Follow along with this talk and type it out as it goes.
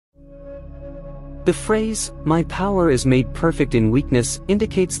The phrase, "My power is made perfect in weakness,"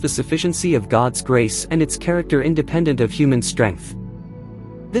 indicates the sufficiency of God's grace and its character independent of human strength.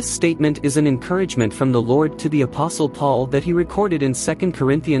 This statement is an encouragement from the Lord to the Apostle Paul that he recorded in 2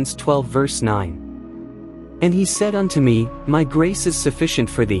 Corinthians 12 verse 9. "And he said unto me, My grace is sufficient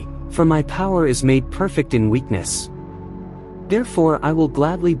for thee, for my power is made perfect in weakness. Therefore I will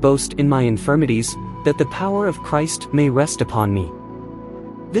gladly boast in my infirmities, that the power of Christ may rest upon me."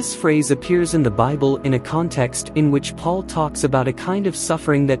 This phrase appears in the Bible in a context in which Paul talks about a kind of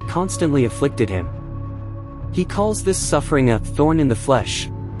suffering that constantly afflicted him. He calls this suffering a thorn in the flesh,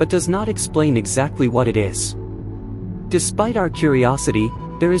 but does not explain exactly what it is. Despite our curiosity,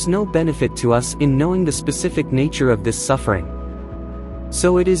 there is no benefit to us in knowing the specific nature of this suffering.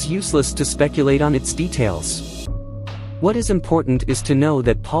 So it is useless to speculate on its details. What is important is to know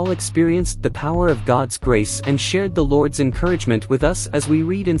that Paul experienced the power of God's grace and shared the Lord's encouragement with us as we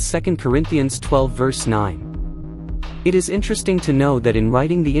read in 2 Corinthians 12 verse 9. It is interesting to know that in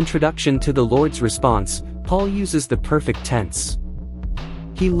writing the introduction to the Lord's response, Paul uses the perfect tense.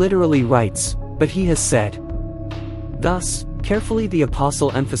 He literally writes, "But he has said." Thus, carefully the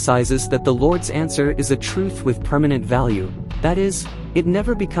apostle emphasizes that the Lord's answer is a truth with permanent value, that is, it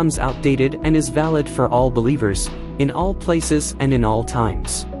never becomes outdated and is valid for all believers, in all places and in all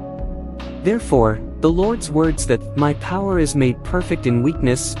times. Therefore, the Lord's words that, "My power is made perfect in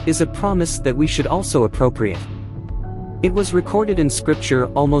weakness," is a promise that we should also appropriate. It was recorded in Scripture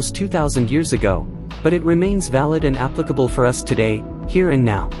almost 2,000 years ago, but it remains valid and applicable for us today, here and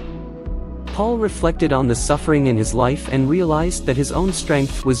now. Paul reflected on the suffering in his life and realized that his own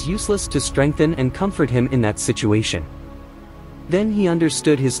strength was useless to strengthen and comfort him in that situation. Then he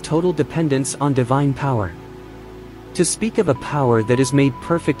understood his total dependence on divine power. To speak of a power that is made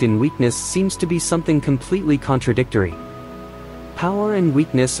perfect in weakness seems to be something completely contradictory. Power and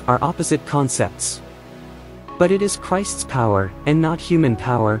weakness are opposite concepts. But it is Christ's power, and not human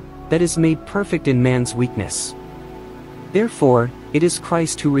power, that is made perfect in man's weakness. Therefore, it is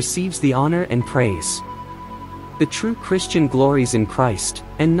Christ who receives the honor and praise. The true Christian glories in Christ,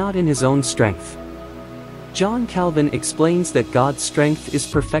 and not in his own strength. John Calvin explains that God's strength is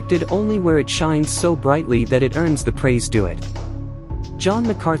perfected only where it shines so brightly that it earns the praise due it. John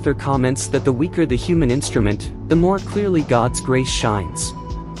MacArthur comments that the weaker the human instrument, the more clearly God's grace shines.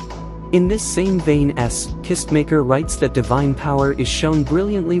 In this same vein, Kistmaker writes that divine power is shown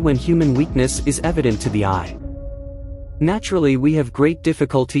brilliantly when human weakness is evident to the eye. Naturally, we have great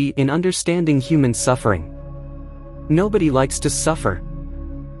difficulty in understanding human suffering. Nobody likes to suffer.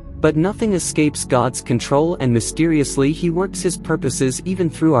 But nothing escapes God's control, and mysteriously he works his purposes even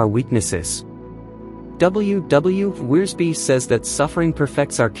through our weaknesses. W. Wiersbe says that suffering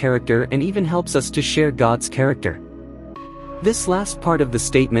perfects our character and even helps us to share God's character. This last part of the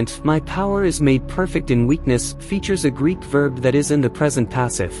statement, "My power is made perfect in weakness," features a Greek verb that is in the present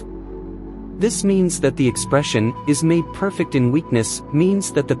passive. This means that the expression, "is made perfect in weakness,"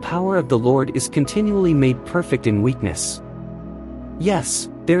 means that the power of the Lord is continually made perfect in weakness. Yes,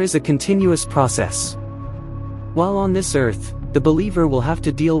 there is a continuous process. While on this earth, the believer will have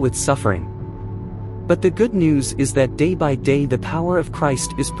to deal with suffering. But the good news is that day by day the power of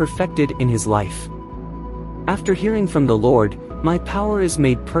Christ is perfected in his life. After hearing from the Lord, "My power is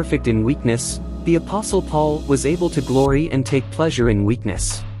made perfect in weakness," the Apostle Paul was able to glory and take pleasure in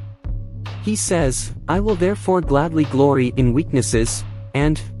weakness. He says, "I will therefore gladly glory in weaknesses,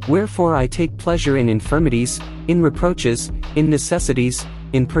 and, wherefore I take pleasure in infirmities, in reproaches, in necessities,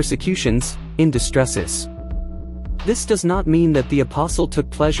 in persecutions, in distresses." This does not mean that the apostle took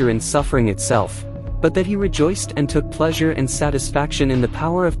pleasure in suffering itself, but that he rejoiced and took pleasure and satisfaction in the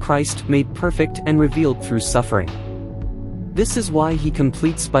power of Christ made perfect and revealed through suffering. This is why he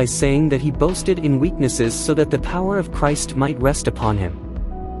completes by saying that he boasted in weaknesses so that the power of Christ might rest upon him.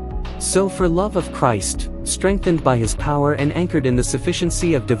 So for love of Christ, strengthened by his power and anchored in the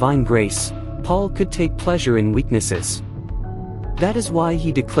sufficiency of divine grace, Paul could take pleasure in weaknesses. That is why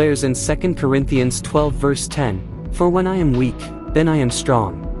he declares in 2 Corinthians 12 verse 10, "For when I am weak, then I am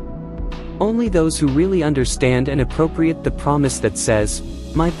strong." Only those who really understand and appropriate the promise that says,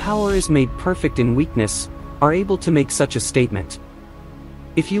 "My power is made perfect in weakness," are able to make such a statement.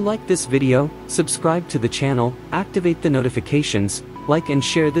 If you like this video, subscribe to the channel, activate the notifications, like and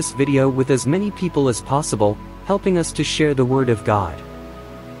share this video with as many people as possible, helping us to share the Word of God.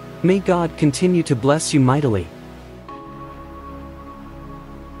 May God continue to bless you mightily.